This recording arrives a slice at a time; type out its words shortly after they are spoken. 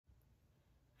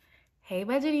Hey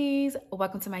budgeties,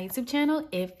 welcome to my YouTube channel.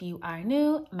 If you are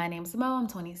new, my name is Mo, I'm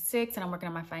 26 and I'm working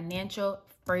on my financial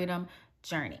freedom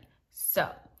journey. So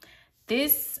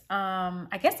this,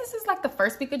 I guess this is like the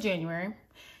first week of January.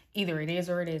 Either it is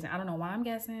or it isn't. I don't know why I'm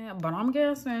guessing, but I'm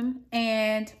guessing.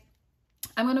 And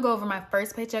I'm going to go over my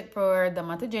first paycheck for the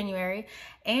month of January,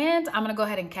 and I'm going to go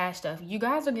ahead and cash stuff. You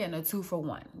guys are getting a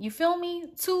 2-for-1. You feel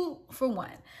me? 2 for 1.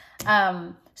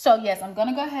 So yes, I'm going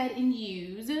to go ahead and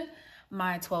use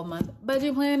my 12-month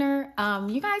budget planner.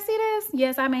 You guys see this?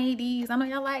 Yes, I made these. I know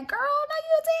y'all like, girl, no,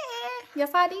 you did.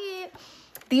 Yes, I did.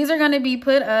 These are going to be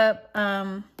put up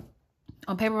on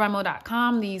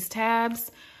paperbymoe.com, these tabs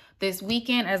this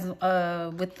weekend as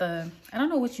with the, I don't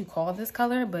know what you call this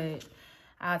color, but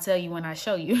I'll tell you when I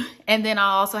show you. And then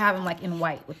I'll also have them like in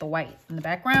white with the white in the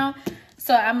background.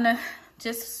 So I'm gonna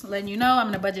just letting you know I'm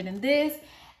gonna budget in this.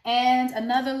 And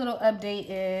another little update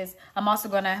is I'm also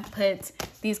gonna put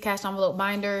these cash envelope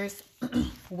binders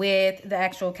with the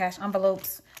actual cash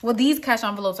envelopes. Well, these cash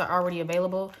envelopes are already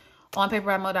available on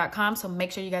paperbymoe.com, so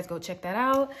make sure you guys go check that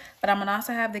out. But I'm gonna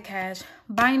also have the cash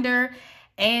binder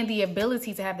and the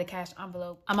ability to have the cash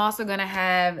envelope. I'm also gonna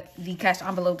have the cash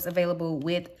envelopes available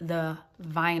with the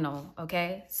vinyl,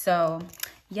 okay? So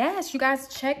yes, you guys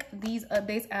check these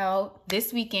updates out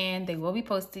this weekend. They will be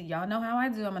posted. Y'all know how I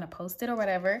do. I'm gonna post it or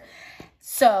whatever.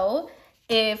 So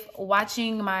if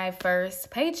watching my first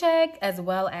paycheck as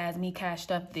well as me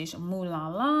cashed up this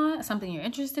Moulin something you're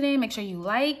interested in, make sure you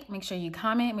like, make sure you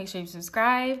comment, make sure you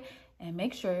subscribe, and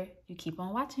make sure you keep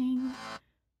on watching.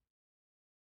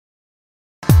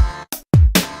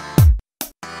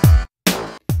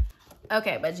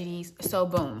 Okay, budgeties, so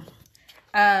boom.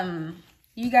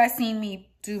 You guys seen me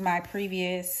do my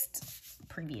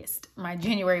my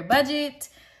January budget.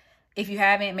 If you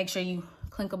haven't, make sure you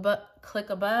click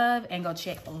above and go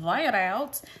check that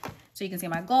out so you can see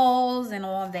my goals and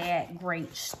all that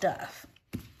great stuff.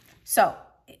 So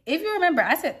if you remember,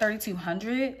 I said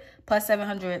 3,200 plus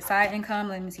 700 side income.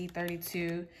 Let me see,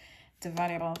 32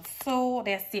 divided by 4,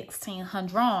 that's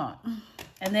 1,600.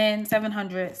 And then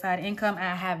 700 side income.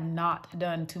 I have not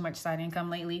done too much side income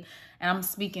lately, and I'm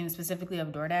speaking specifically of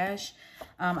DoorDash.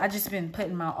 I just been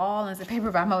putting my all into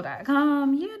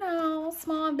paperbymoe.com, you know,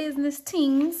 small business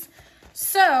teams.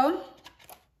 So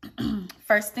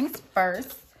first things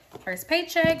first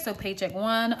paycheck. So paycheck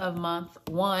 1 of month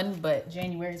 1, but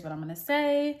January is what I'm gonna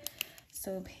say.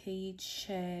 So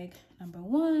paycheck number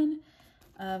 1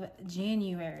 of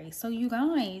January. So you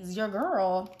guys, your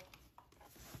girl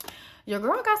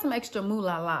got some extra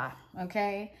moolah,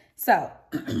 okay? So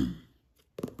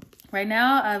right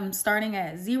now I'm starting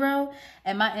at 0,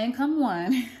 and my income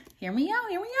one, hear me out,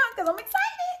 because I'm excited.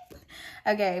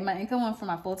 Okay, my income one for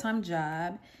my full-time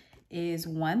job is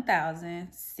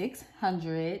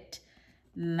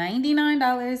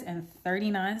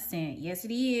 $1,699.39. Yes,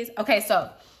 it is. Okay, so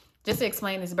just to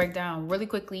explain this breakdown really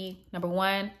quickly. Number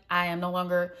 1, I am no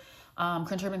longer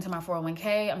contributing to my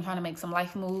 401k. I'm trying to make some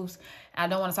life moves. I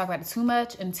don't want to talk about it too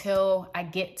much until I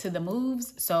get to the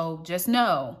moves. So just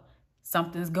know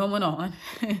something's going on.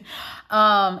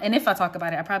 And if I talk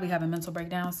about it, I probably have a mental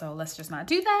breakdown. So let's just not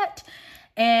do that.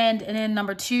 And then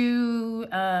number 2,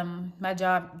 my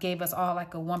job gave us all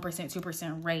like a 1%,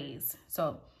 2% raise.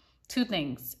 So 2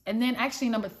 things. And then actually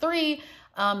number 3,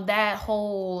 that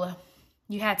whole,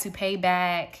 you had to pay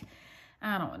back,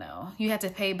 I don't know, you had to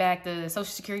pay back the Social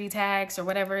Security tax or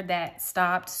whatever, that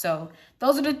stopped. So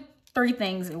those are the 3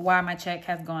 things why my check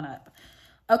has gone up.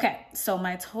 Okay, so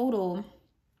my total,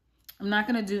 I'm not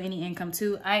going to do any income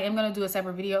too. I am going to do a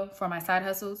separate video for my side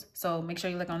hustles. So make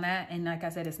sure you look on that. And like I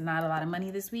said, it's not a lot of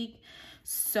money this week.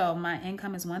 So my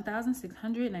income is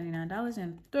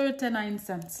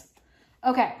 $1,699.39.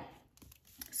 Okay,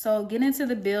 so get into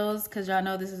the bills because y'all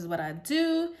know this is what I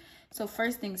do. So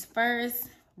first things first,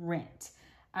 rent.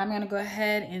 I'm going to go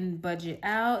ahead and budget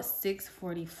out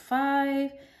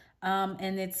 $645,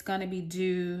 and it's going to be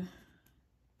due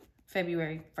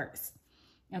February 1st.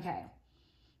 Okay.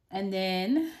 And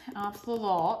then after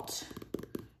that,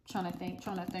 trying to think.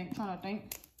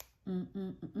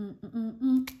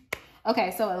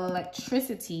 Okay, so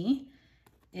electricity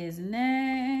is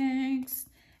next.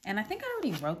 And I think I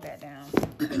already wrote that down.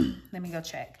 Let me go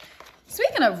check.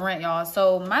 Speaking of rent, y'all,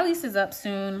 so my lease is up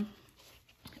soon.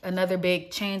 Another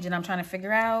big change, and I'm trying to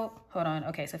figure out. Hold on.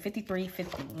 Okay, so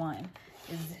 53.51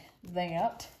 is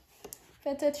that.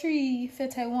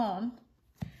 53.51.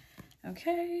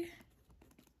 Okay.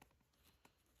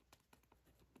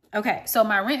 Okay, so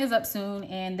my rent is up soon,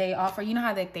 and they offer, you know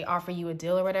how they offer you a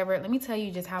deal or whatever. Let me tell you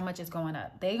just how much it's going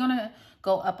up. They're gonna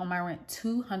go up on my rent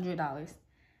 $200.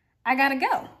 I gotta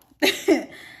go. I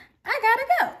gotta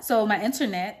go. So my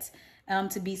internet,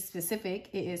 To be specific,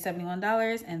 it is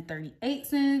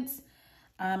 $71.38.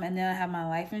 And then I have my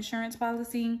life insurance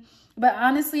policy. But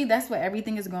honestly, that's what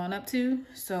everything is going up to.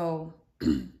 So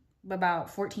about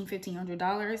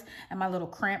 $1,400-$1,500 and my little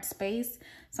cramped space.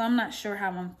 So I'm not sure how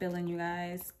I'm feeling, you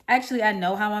guys. Actually, I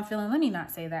know how I'm feeling. Let me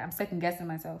not say that. I'm second guessing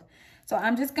myself. So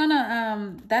I'm just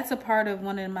gonna, that's a part of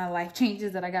one of my life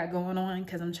changes that I got going on,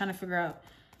 because I'm trying to figure out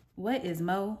what is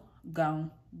Mo gonna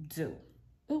do.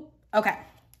 Ooh, okay.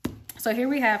 So here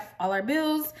we have all our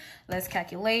bills. Let's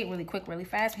calculate really quick, really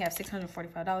fast. We have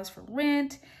 $645 for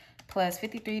rent, plus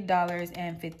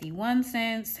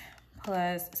 $53.51,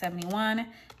 plus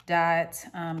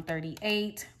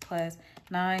 71.38, plus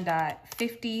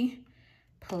 9.50,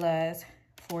 plus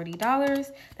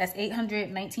 $40. That's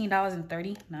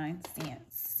 $819.39.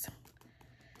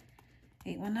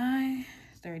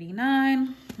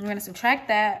 819.39. We're gonna subtract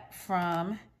that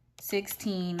from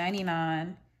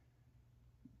 $16.99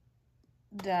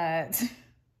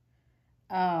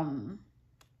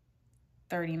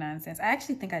 $0.39. I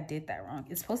actually think I did that wrong.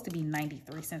 It's supposed to be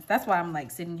 93 cents. That's why I'm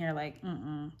like sitting here like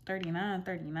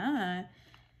 39.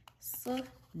 So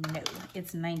no,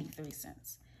 it's 93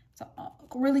 cents. So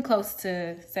really close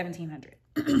to 1700.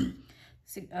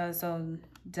 So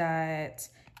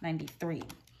 .93.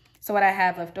 So what I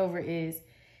have left over is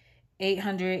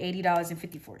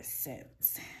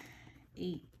 $880.54.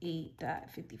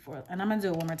 88.54. And I'm gonna do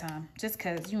it one more time just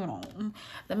because, you know,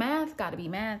 the math got to be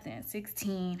math. And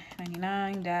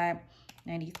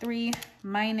 1699.93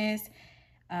 minus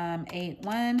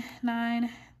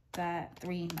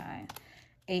 819.39,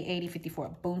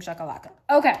 880.54. Boom shakalaka.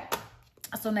 Okay,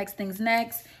 so next things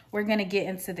next, we're gonna get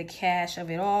into the cash of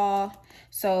it all.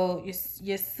 So your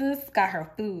sis got her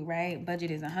food, right? Budget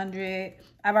is 100.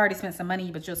 I've already spent some money,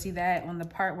 but you'll see that on the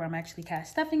part where I'm actually cash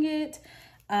stuffing it.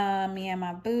 Me and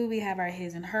my boo, we have our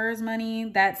his and hers money.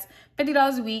 That's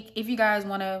 $50 a week. If you guys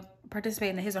want to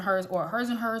participate in the his and hers, or hers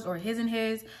and hers, or his and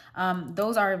his,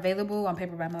 those are available on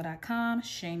paperbymoe.com.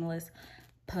 Shameless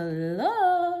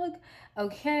plug.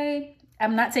 Okay,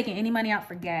 I'm not taking any money out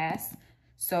for gas,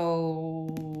 so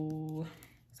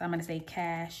I'm gonna say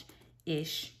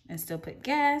cash-ish and still put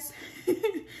gas.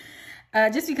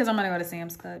 Just because I'm gonna go to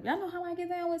Sam's Club. Y'all know how I get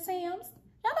down with Sam's.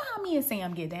 Y'all know how me and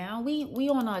Sam get down. We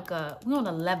on like we on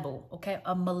a level, okay?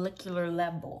 A molecular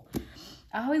level.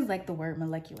 I always like the word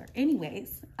molecular.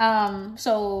 Anyways,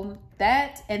 so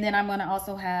that, and then I'm gonna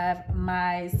also have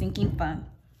my sinking fund.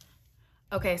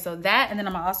 Okay, so that, and then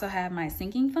I'm gonna also have my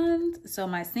sinking funds. So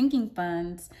my sinking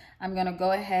funds, I'm gonna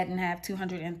go ahead and have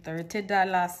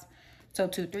 $230. So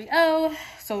 230.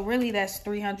 So really that's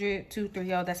 300,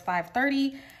 230, that's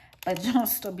 530. But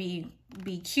just to be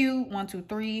cute,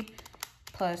 123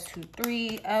 plus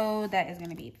 230, that is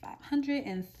gonna be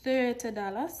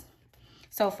 $530.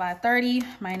 So 530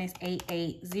 minus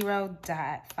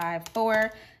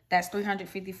 880.54, that's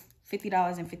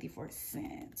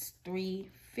 $350.54.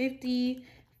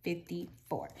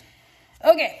 $350.54.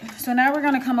 Okay, so now we're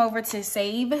gonna come over to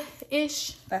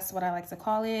save-ish. That's what I like to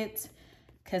call it,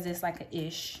 because it's like a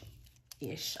ish.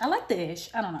 I like the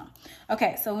ish, I don't know.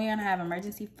 Okay, so we're gonna have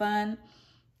emergency fund,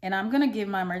 and I'm gonna give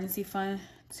my emergency fund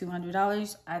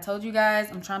 $200. I told you guys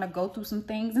I'm trying to go through some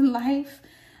things in life.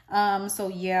 So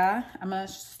yeah, I'm gonna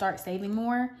start saving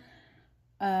more.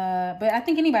 But I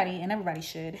think anybody and everybody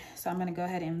should. So I'm gonna go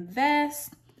ahead and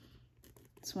invest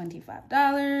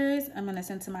 $25. I'm gonna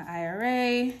send to my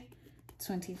IRA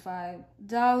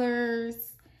 $25.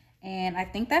 And I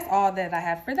think that's all that I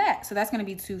have for that. So that's gonna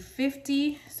be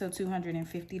 $250. So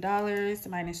 $250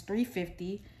 minus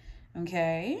 $350.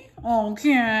 Okay.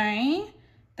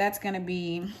 That's gonna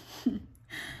be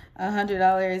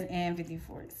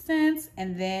 $100.54.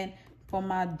 And then for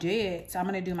my debt, so I'm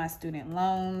gonna do my student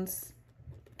loans,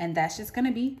 and that's just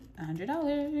gonna be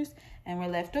 $100, and we're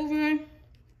left over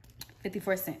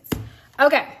 54 cents.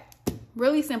 Okay,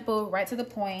 really simple, right to the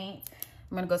point.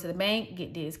 I'm gonna go to the bank,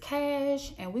 get this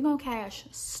cash, and we're gonna cash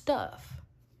stuff.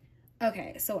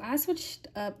 Okay, so I switched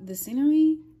up the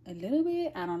scenery a little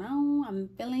bit. I don't know, I'm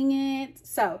feeling it.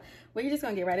 So we're just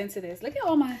gonna get right into this. Look at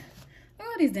all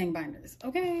these dang binders.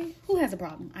 Okay, who has a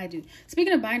problem? I do.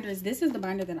 Speaking of binders, this is the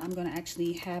binder that I'm gonna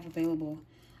actually have available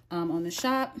on the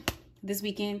shop this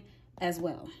weekend as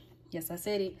well. Yes, I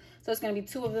said it. So it's gonna be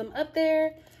 2 of them up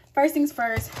there. First things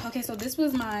first. Okay, so this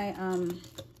was my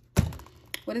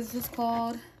what is this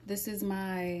called? This is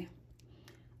my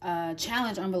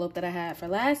challenge envelope that I had for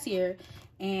last year,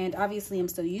 and obviously I'm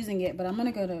still using it, but I'm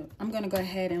gonna go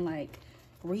ahead and like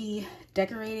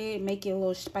redecorate it, make it a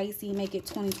little spicy, make it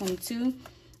 2022.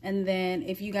 And then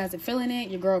if you guys are feeling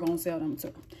it, your girl gonna sell them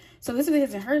too. So this is the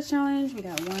his and hers challenge. We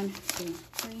got 1, 2,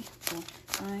 3, 4,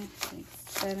 5, 6,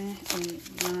 7,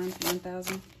 8, 9,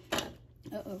 1,000.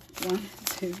 1,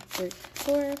 2, 3,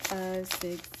 4, 5,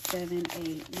 6, 7,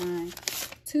 8, 9,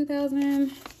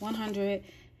 2,000, 100,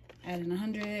 adding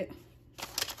 100,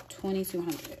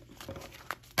 2,200.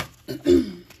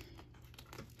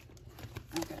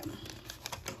 Okay.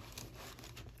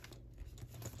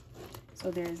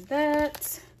 So there's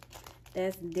that.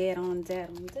 That's dead on dead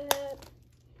on dead.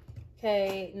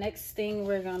 Okay, next thing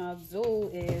we're gonna do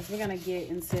is we're gonna get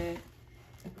into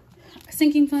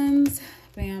sinking funds.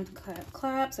 Bam, clap,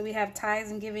 clap. So we have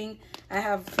tithes and giving. I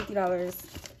have $50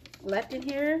 left in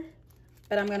here,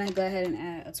 but I'm gonna go ahead and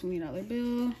add a $20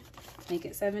 bill, make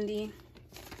it 70.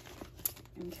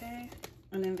 Okay,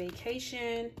 and then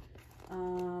vacation.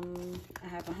 I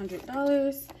have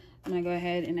 $100. I'm gonna go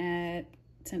ahead and add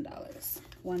 $10.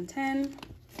 110.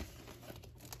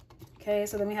 Okay,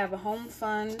 so then we have a home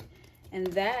fund, and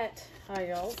that, hi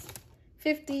y'all,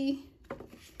 $50,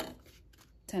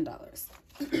 $10.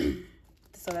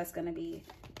 So that's gonna be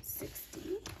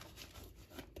 60.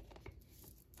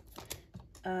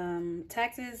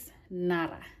 Taxes,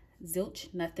 nada,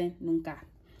 zilch, nothing, nunca.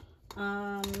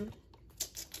 So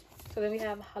then we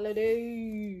have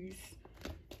holidays.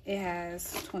 It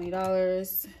has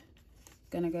 $20.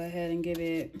 Gonna go ahead and give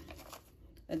it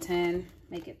a 10,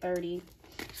 make it 30.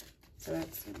 So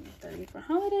that's gonna be 30 for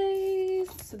holidays.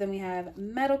 So then we have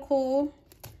medical,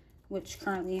 which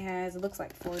currently has, it looks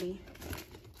like $40.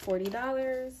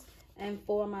 And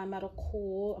for my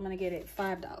medical, I'm gonna get it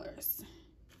 $5.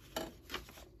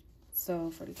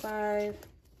 So 45.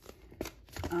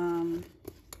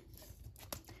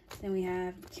 Then we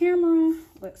have camera.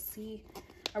 Let's see.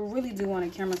 I really do want a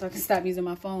camera so I can stop using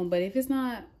my phone, but if it's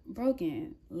not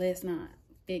broken, let's not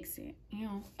fix it. You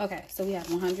know. Okay, so we have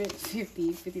 100,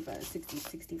 50, 55, 60,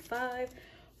 65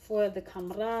 for the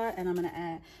camera, and I'm gonna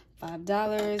add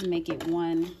 $5, make it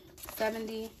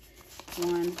 170.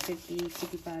 150,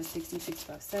 55, 60,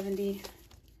 65, 70,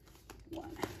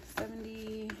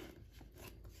 170.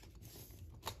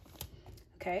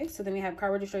 Okay, so then we have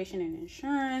car registration and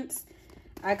insurance.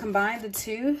 I combined the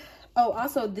two. Oh,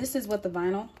 also, this is what the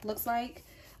vinyl looks like.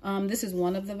 This is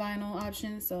one of the vinyl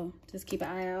options, so just keep an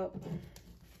eye out.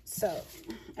 So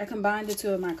I combined the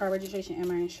two of my car registration and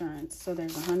my insurance. So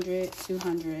there's 100,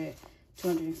 200,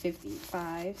 250,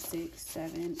 5, 6,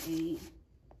 7, 8,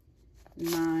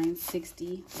 9,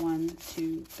 60, 1,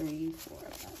 2, 3, 4,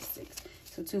 5, 6.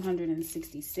 So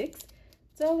 $266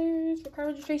 for car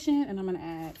registration, and I'm gonna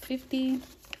add 50.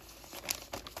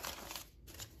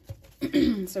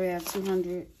 So we have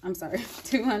 200,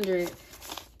 300.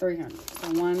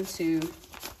 So 1, 2,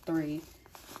 3,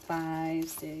 5,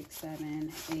 6,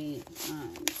 7, 8, 9, 10,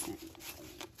 11,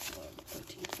 12,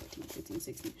 13, 14, 15,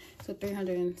 16. So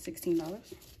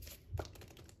 $316.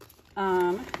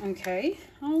 Okay.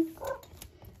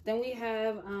 Then we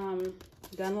have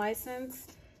gun license.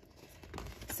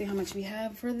 Let's see how much we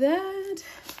have for that.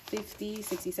 50,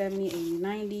 60, 70, 80,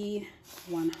 90,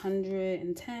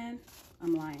 110.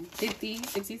 I'm lying. 50,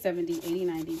 60, 70, 80,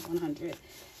 90, 100,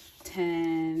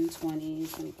 10, 20,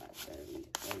 25, 30,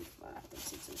 35,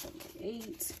 36, 37,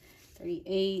 38,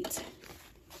 38.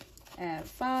 Add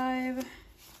 5.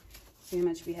 See how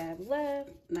much we have left.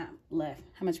 Not left.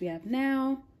 How much we have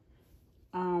now.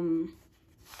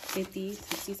 50,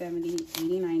 60, 70,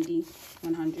 80, 90,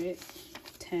 100,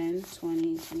 10,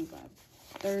 20, 25,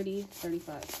 30,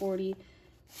 35, 40,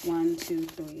 1, 2,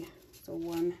 3. So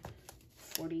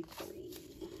 143.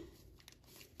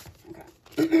 Okay.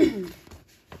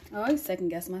 I always second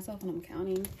guess myself when I'm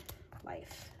counting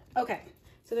life. Okay.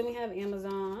 So then we have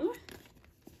Amazon.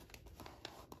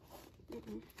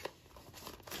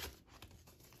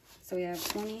 So we have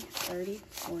 20, 30,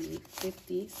 40,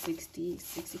 50, 60,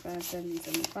 65, 70,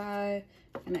 75.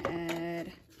 I'm going to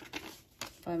add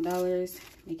 $5,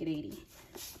 make it 80.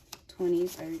 20,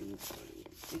 30, 40,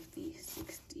 50,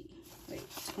 60. Wait,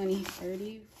 20,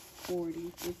 30,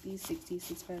 40, 50, 60,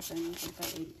 65, 70,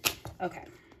 75, 80. Okay.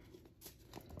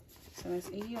 So that's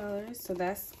 $80. So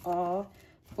that's all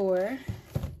for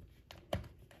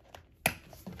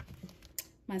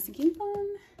my sinking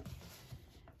fund.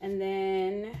 And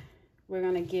then we're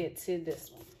gonna get to this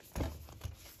one.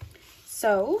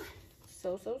 So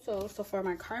for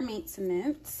my car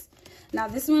maintenance. Now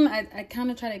this one, I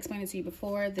kind of tried to explain it to you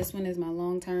before. This one is my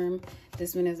long term.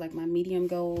 This one is like my medium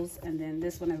goals. And then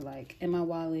this one is like in my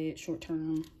wallet, short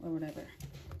term or whatever.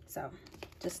 So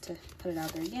just to put it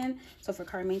out there again. So for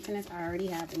car maintenance, I already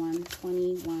have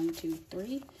 120, 1, 2,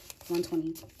 3,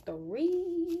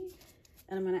 123.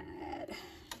 And I'm gonna add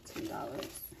 $2.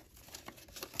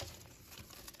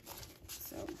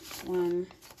 So 1,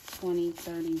 20,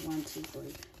 30, 1, 2,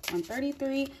 3.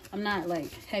 $133. I'm not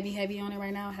like heavy on it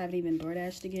right now. I haven't even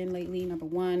DoorDashed again lately. Number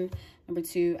one. Number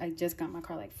two, I just got my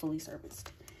car like fully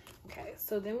serviced. Okay,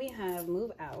 so then we have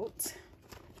move out,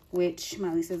 which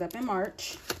my lease is up in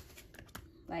March,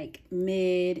 like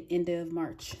end of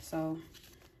March. So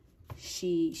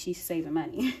she's saving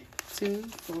money. 2,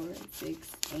 4,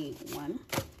 6, 8, 1,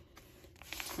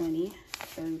 20,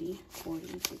 30, 40,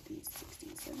 50,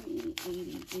 60, 70,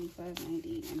 80, 85,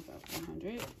 90, 95,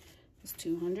 100. That's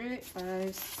 200.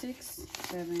 5, 6,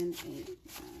 7, 8, 9,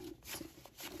 10,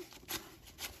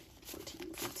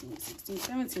 14, 15, 16,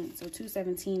 17. So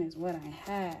 217 is what I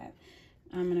have.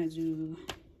 I'm gonna do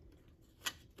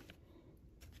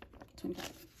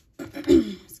 25.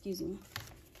 Excuse me.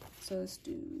 So let's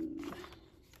do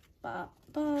bop.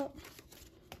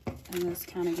 And let's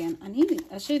count again.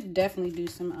 I should definitely do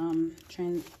some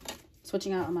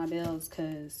switching out on my bills,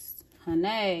 because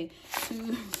honey,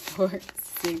 2, 4,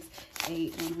 6,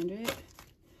 8, 100,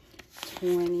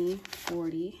 20,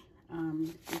 40,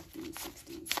 50,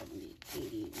 60, 70,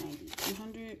 80, 90,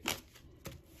 200,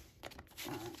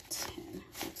 10,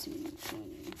 15,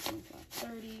 20, 25,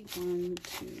 30, 1,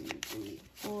 2, 3,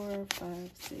 4,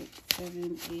 5, 6,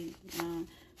 7, 8, 9,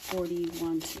 40,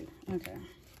 1, 2. Okay.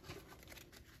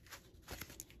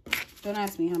 Don't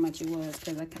ask me how much it was,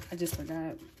 because I just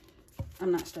forgot.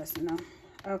 I'm not stressing though.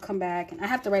 I'll come back, and I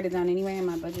have to write it down anyway in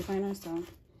my budget planner, so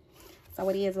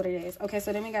what it is. Okay,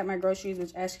 so then we got my groceries,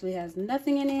 which actually has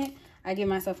nothing in it. I give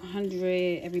myself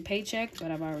 100 every paycheck,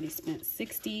 but I've already spent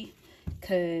 60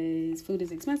 because food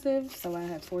is expensive, so I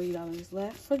have $40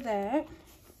 left for that.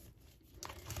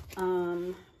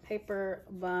 Paper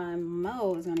by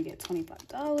Moe is gonna get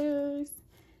 $25.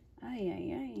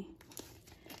 Ay.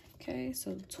 Okay,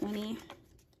 so 20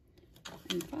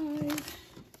 and 5,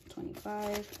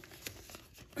 25.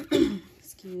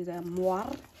 Excuse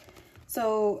moi.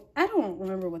 So I don't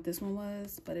remember what this one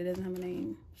was, but it doesn't have a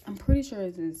name. I'm pretty sure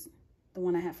it is the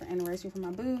one I have for anniversary for my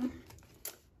boo.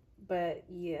 But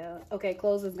yeah, okay,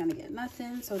 clothes is gonna get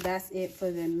nothing. So that's it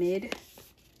for the mid.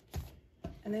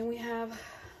 And then we have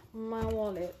my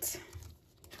wallet.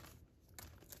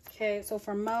 Okay, so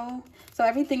for Moe, so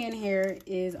everything in here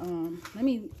is let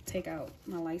me take out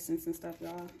my license and stuff,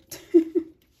 y'all.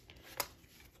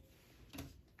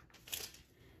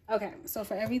 Okay, so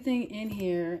for everything in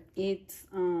here, it's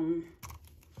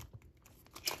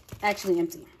actually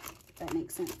empty, if that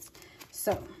makes sense.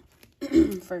 So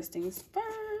first things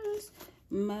first,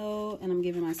 Moe, and I'm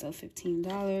giving myself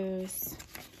 $15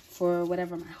 for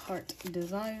whatever my heart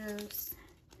desires.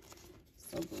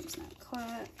 So boom, snap,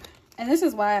 clap. And this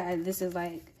is why this is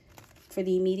like for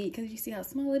the immediate, because you see how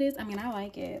small it is. I mean, I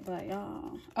like it, but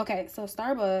y'all. Okay, so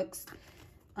Starbucks.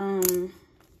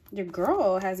 Your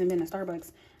girl hasn't been to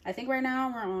Starbucks. I think right now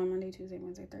we're on Monday, Tuesday,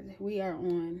 Wednesday, Thursday. We are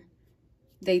on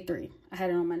day 3. I had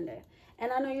it on Monday.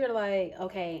 And I know you're like,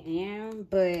 okay,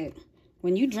 but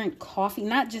when you drink coffee,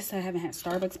 not just I haven't had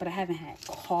Starbucks, but I haven't had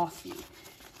coffee.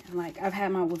 And like, I've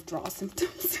had my withdrawal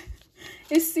symptoms.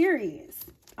 It's serious.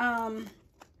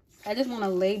 I just want to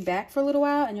lay back for a little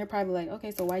while, and you're probably like, okay,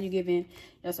 so why are you giving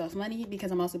yourself money?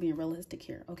 Because I'm also being realistic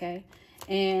here, okay?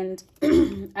 And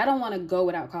I don't want to go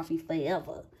without coffee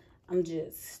forever. I'm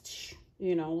just,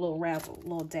 you know, a little razzle, a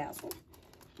little dazzle.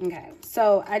 Okay,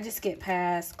 so I just get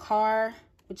past car,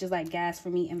 which is like gas for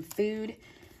me, and food.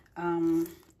 And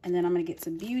then I'm going to get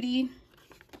some beauty,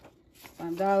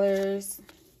 $5.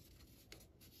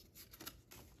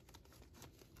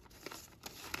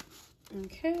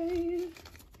 Okay.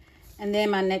 And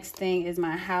then my next thing is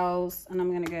my house, and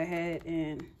I'm gonna go ahead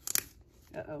and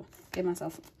give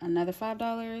myself another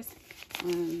 $5.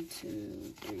 1,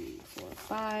 2, 3, 4,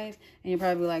 5. And you're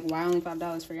probably like, why only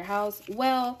 $5 for your house?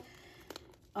 Well,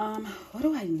 what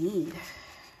do I need?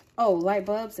 Oh, light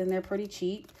bulbs, and they're pretty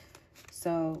cheap.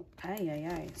 So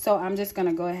so I'm just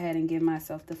gonna go ahead and give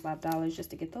myself the $5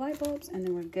 just to get the light bulbs, and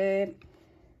then we're good.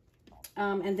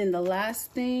 And then the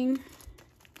last thing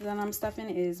that I'm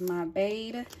stuffing is my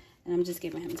babe. And I'm just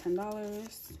giving him $10.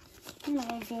 You know,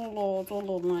 it's a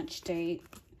little lunch date.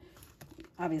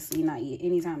 Obviously not eat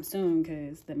anytime soon,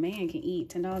 because the man can eat.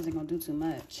 $10 ain't gonna do too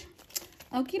much.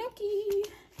 Okie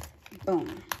dokie. Boom.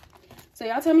 So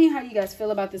y'all tell me how you guys feel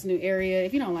about this new area.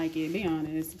 If you don't like it, be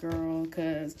honest, girl,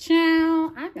 because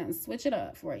child, I can switch it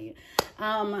up for you.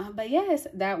 But yes,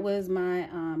 that was my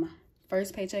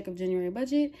first paycheck of January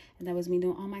budget, and that was me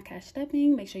doing all my cash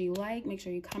stuffing. Make sure you like, make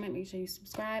sure you comment, make sure you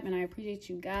subscribe, and I appreciate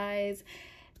you guys.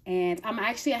 And I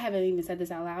haven't even said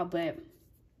this out loud, but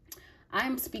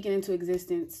I'm speaking into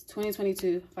existence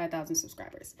 2022 5,000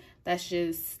 subscribers. That's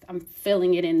just, I'm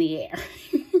feeling it in the air.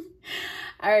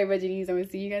 All right, budgeties, I'm gonna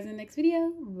see you guys in the next video.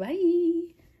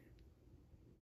 Bye.